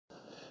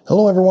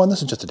Hello everyone,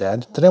 this is Just a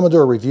Dad. Today I'm going to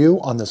do a review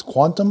on this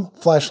Quantum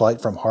flashlight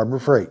from Harbor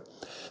Freight.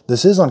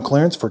 This is on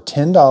clearance for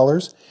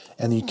 $10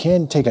 and you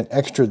can take an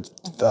extra,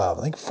 I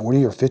think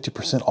 40 or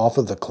 50% off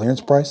of the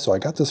clearance price. So I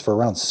got this for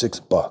around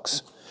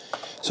 $6.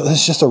 So this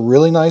is just a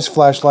really nice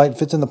flashlight,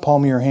 fits in the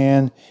palm of your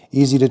hand,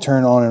 easy to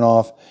turn on and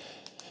off.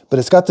 But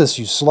it's got this,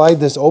 you slide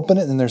this, open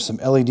it, and there's some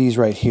LEDs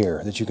right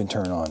here that you can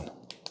turn on.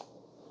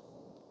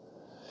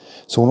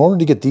 So in order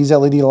to get these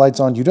LED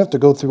lights on, you'd have to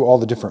go through all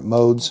the different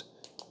modes.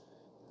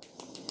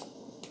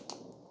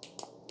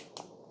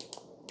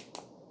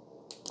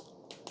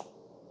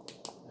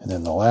 And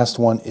then the last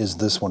one is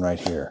this one right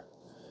here.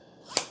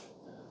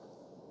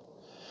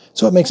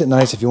 So it makes it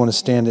nice if you want to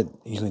stand it,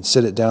 you can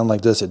sit it down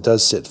like this. It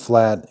does sit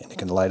flat and it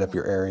can light up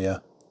your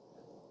area.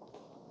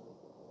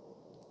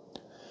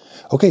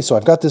 Okay, so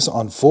I've got this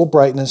on full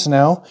brightness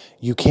now.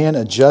 You can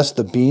adjust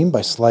the beam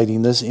by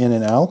sliding this in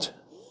and out.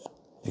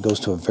 It goes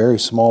to a very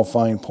small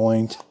fine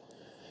point.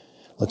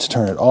 Let's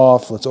turn it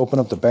off. Let's open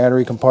up the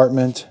battery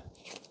compartment.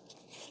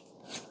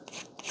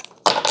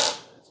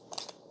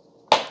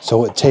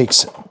 So it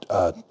takes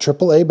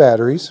AAA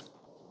batteries,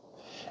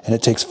 and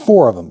it takes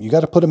 4 of them. You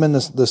got to put them in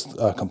this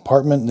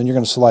compartment, and then you're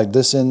going to slide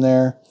this in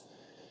there.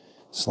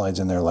 Slides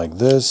in there like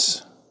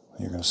this.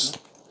 You're going to,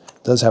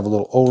 it does have a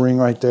little O-ring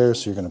right there,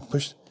 so you're going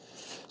to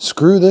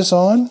screw this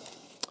on.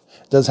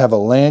 It does have a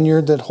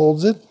lanyard that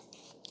holds it.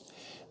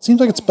 It seems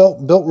like it's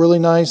built really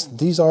nice.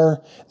 These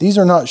are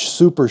not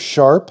super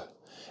sharp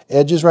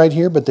edges right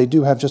here, but they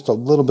do have just a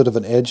little bit of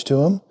an edge to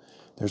them.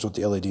 There's what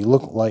the LED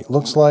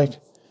looks like.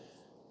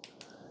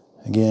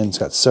 Again, it's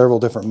got several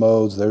different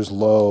modes. There's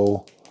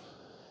low.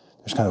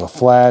 There's kind of a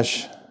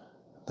flash.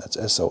 That's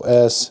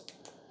SOS.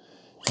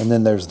 And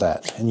then there's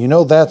that. And you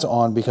know that's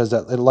on because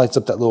it lights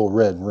up that little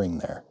red ring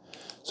there.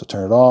 So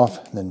turn it off,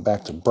 and then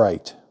back to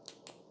bright.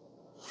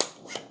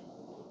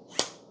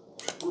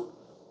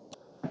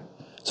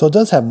 So it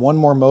does have one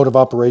more mode of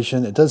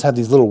operation. It does have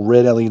these little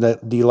red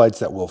LED lights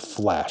that will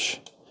flash.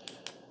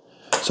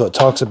 So it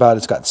talks about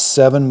it's got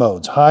 7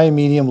 modes: high,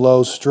 medium,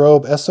 low,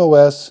 strobe,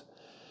 SOS,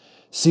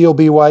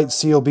 COB white,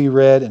 COB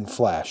red, and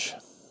flash.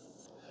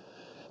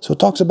 So it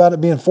talks about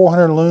it being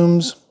 400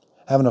 looms,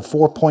 having a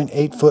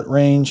 4.8 foot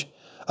range,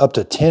 up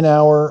to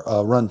 10-hour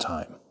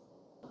runtime.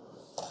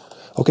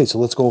 Okay, so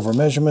let's go over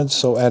measurements.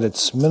 So at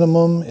its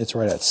minimum, it's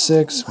right at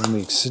 6. When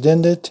we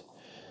extend it,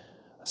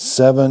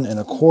 7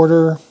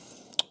 1/4.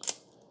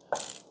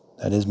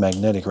 That is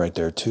magnetic right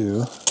there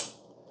too.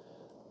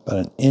 About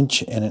 1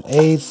 1/8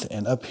 inches,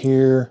 and up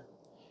here,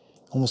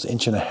 almost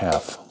 1.5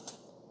 inches.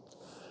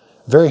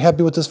 Very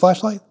happy with this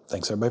flashlight.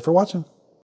 Thanks everybody for watching.